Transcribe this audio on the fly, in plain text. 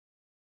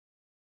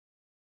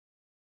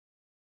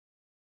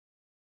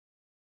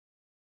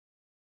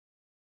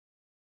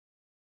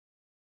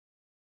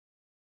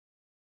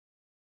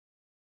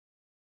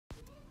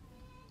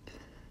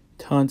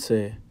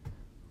Tanse,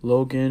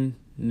 Logan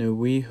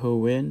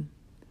Newihoin,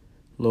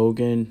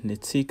 Logan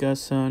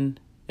Nitsika-san,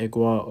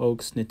 Egwa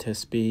Oaks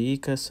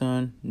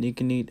Nitespeika-san,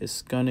 Nikanit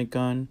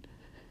Iskanikan,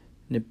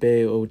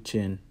 Nipe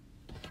Ochin.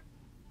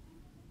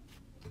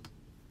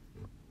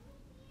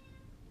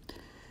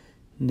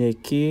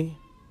 Neki,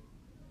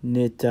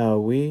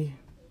 Nitawi,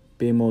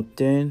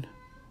 Bimoten,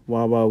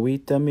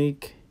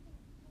 Wawawitamik,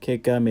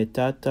 Keka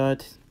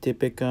Metatat,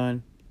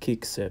 Tipikan,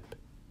 Kiksep.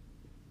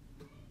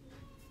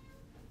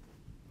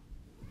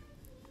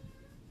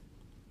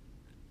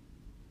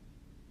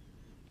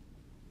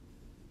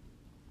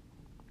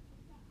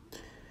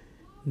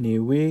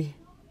 Niwi,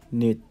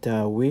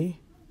 Nitawi,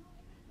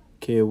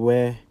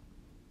 Kewe,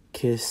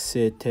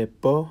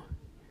 Kisetepo,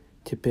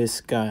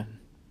 Tipiskan,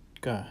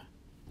 Ka.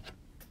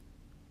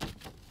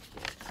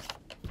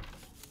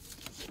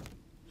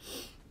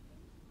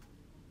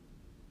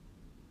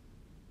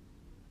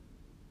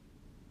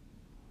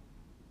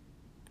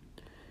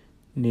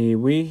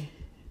 Niwi,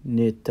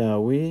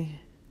 Nitawi,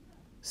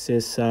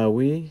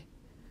 Sesawi,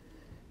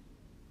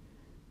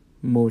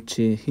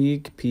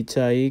 Mochihik,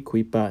 Pitai,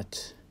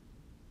 Quipat.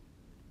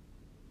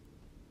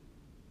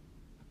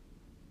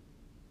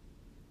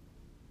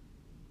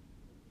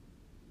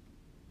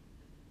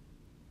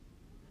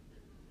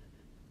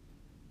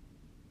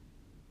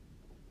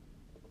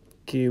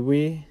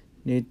 Kiwi,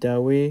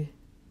 Nitawi,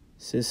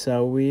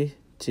 Sesawi,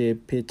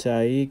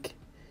 Tipitaik,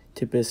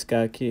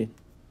 Tipiskaki.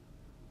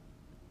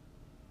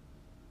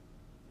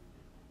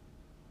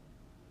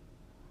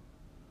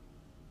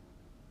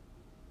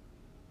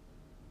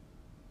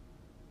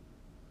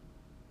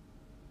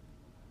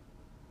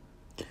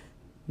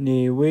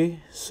 Niwi,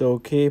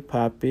 Soke,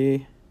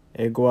 Papi,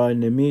 Egwa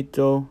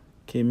Nimito,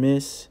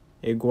 Kimis,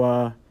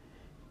 Egwa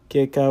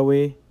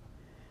Kekawi,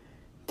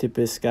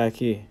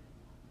 Tipiskaki.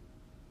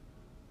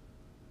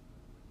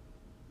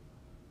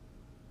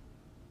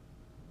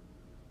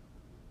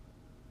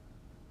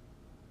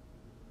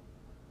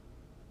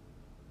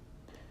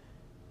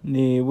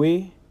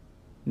 Niwi,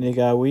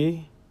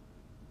 Nigawi,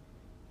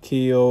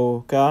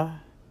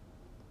 Kyoka,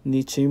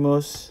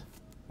 Nichimos,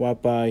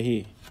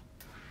 Wapahi.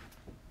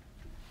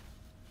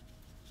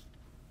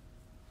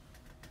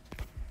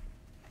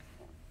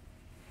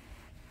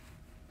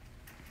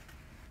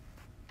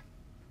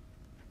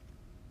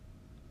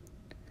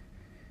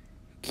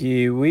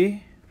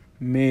 Kiwi,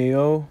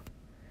 Mio,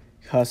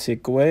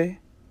 Hasikwe,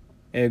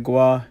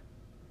 Egwa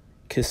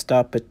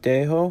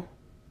Kistapateho,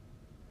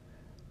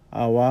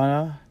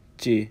 Awana,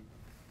 G.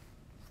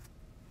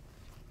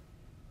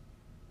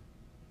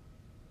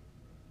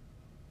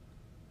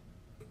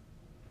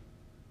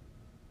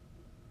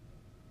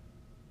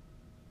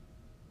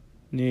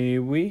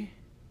 Niwi,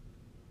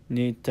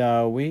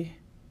 Nitawi,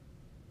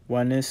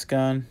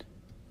 Waniskan,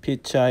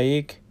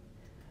 Pichaik,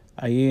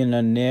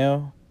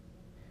 Ayinaneo,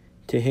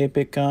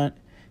 Tehipikan,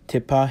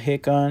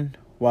 Tepahikan,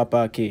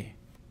 Wapaki.